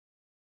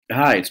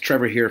Hi, it's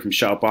Trevor here from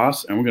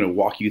ShoutBoss, and we're going to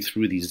walk you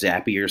through the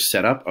Zapier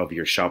setup of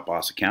your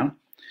ShoutBoss account.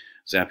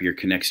 Zapier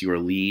connects your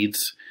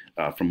leads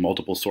from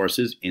multiple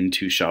sources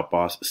into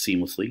ShoutBoss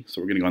seamlessly. So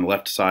we're going to go on the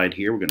left side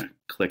here. We're going to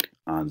click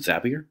on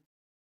Zapier.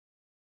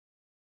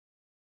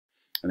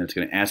 And then it's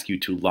going to ask you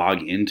to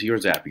log into your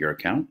Zapier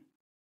account,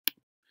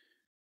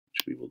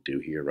 which we will do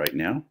here right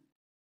now.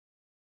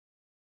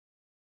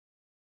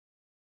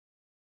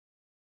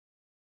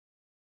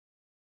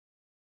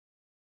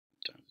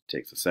 It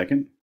takes a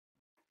second.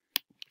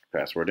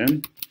 Password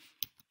in.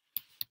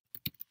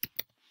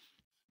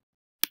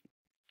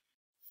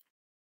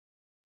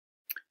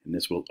 And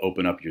this will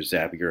open up your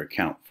Zapier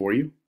account for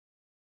you.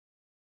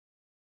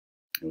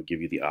 It will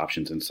give you the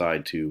options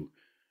inside to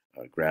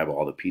grab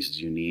all the pieces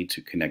you need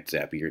to connect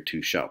Zapier to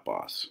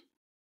ShoutBoss.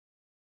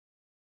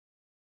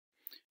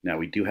 Now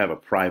we do have a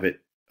private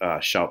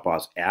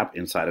ShoutBoss app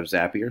inside of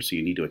Zapier, so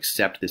you need to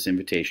accept this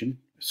invitation.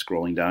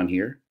 Scrolling down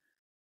here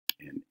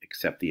and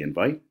accept the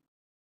invite.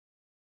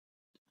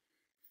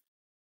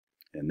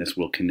 And this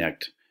will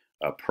connect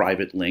a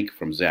private link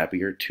from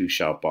Zapier to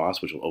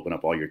ShoutBoss, which will open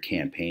up all your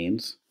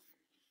campaigns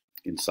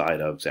inside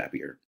of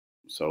Zapier.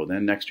 So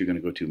then next you're going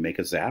to go to Make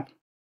a Zap.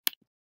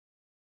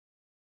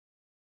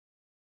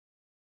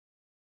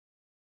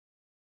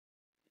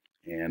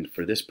 And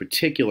for this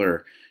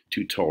particular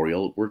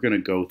tutorial, we're going to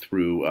go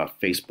through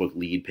Facebook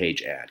lead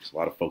page ads. A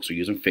lot of folks are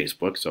using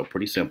Facebook, so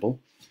pretty simple.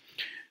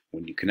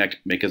 When you connect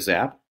Make a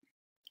Zap,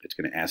 it's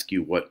going to ask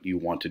you what you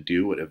want to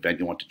do, what event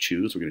you want to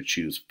choose. We're going to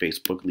choose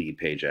Facebook lead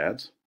page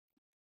ads.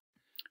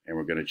 And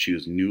we're going to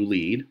choose new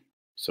lead.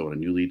 So when a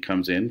new lead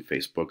comes in,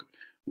 Facebook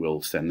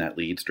will send that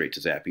lead straight to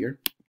Zapier.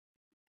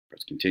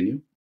 Press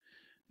continue.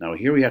 Now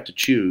here we have to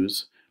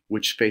choose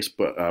which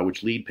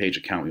lead page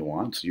account we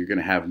want. So you're going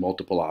to have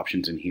multiple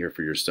options in here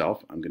for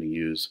yourself. I'm going to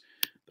use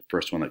the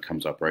first one that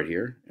comes up right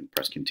here and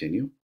press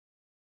continue.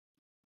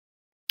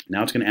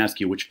 Now it's going to ask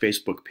you which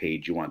Facebook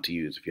page you want to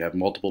use. If you have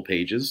multiple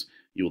pages,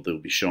 they'll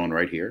be shown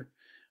right here.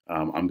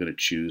 I'm going to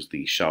choose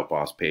the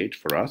ShoutBoss page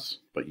for us,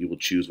 but you will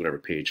choose whatever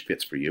page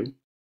fits for you.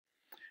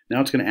 Now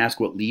it's going to ask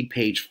what lead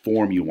page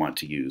form you want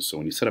to use. So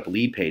when you set up a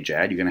lead page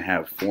ad, you're going to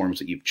have forms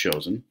that you've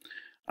chosen.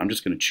 I'm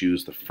just going to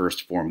choose the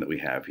first form that we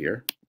have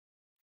here.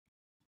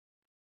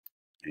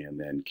 And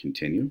then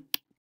continue.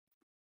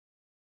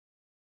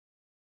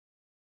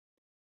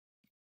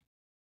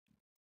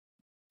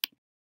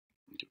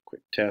 Do a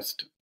quick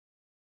test.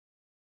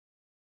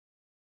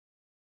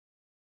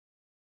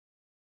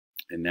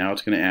 And now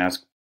it's going to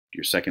ask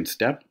your second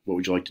step. What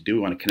would you like to do? We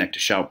want to connect to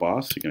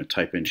ShoutBoss. So you're going to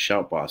type in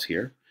ShoutBoss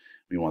here.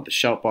 We want the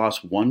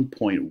ShoutBoss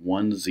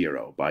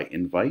 1.10 by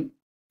invite.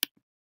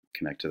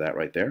 Connect to that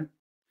right there.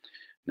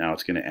 Now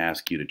it's going to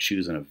ask you to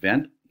choose an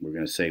event. We're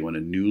going to say when a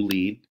new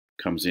lead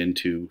comes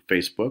into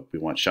Facebook, we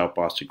want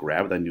ShoutBoss to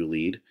grab that new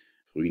lead.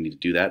 So we need to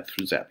do that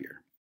through Zapier.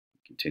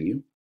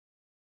 Continue.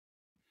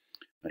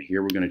 Now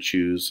here we're going to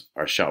choose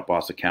our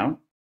ShoutBoss account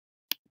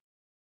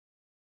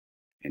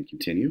and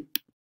continue.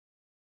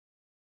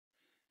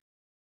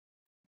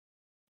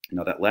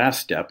 Now that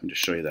last step, and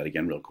just show you that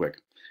again real quick,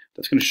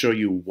 that's going to show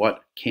you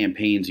what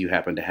campaigns you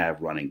happen to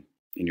have running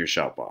in your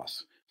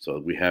ShoutBoss. So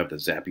we have the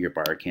Zapier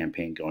buyer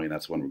campaign going.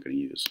 That's the one we're going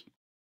to use.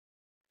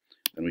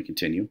 Then we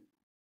continue. And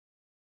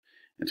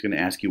it's going to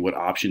ask you what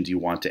options you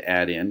want to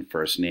add in: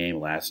 first name,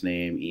 last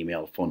name,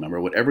 email, phone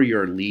number. Whatever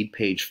your lead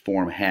page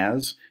form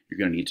has, you're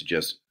going to need to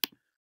just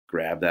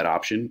grab that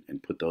option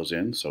and put those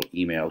in. So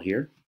email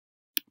here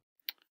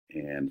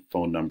and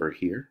phone number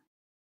here.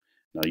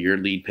 Now your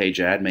lead page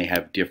ad may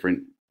have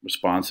different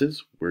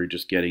responses. We're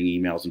just getting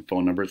emails and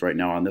phone numbers right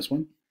now on this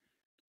one.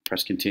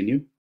 Press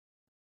continue.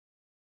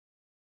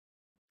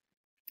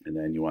 And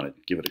then you want to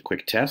give it a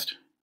quick test.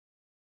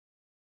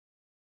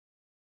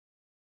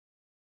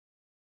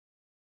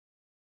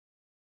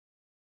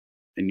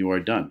 And you are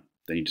done.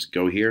 Then you just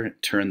go here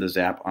and turn the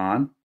Zap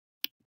on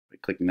by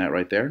clicking that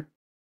right there.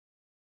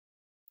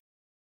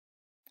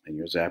 And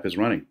your Zap is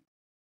running.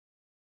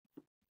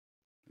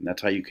 And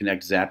that's how you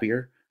connect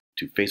Zapier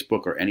to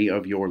Facebook or any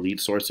of your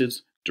lead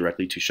sources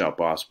directly to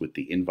ShoutBoss with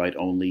the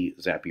invite-only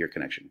Zapier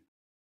connection.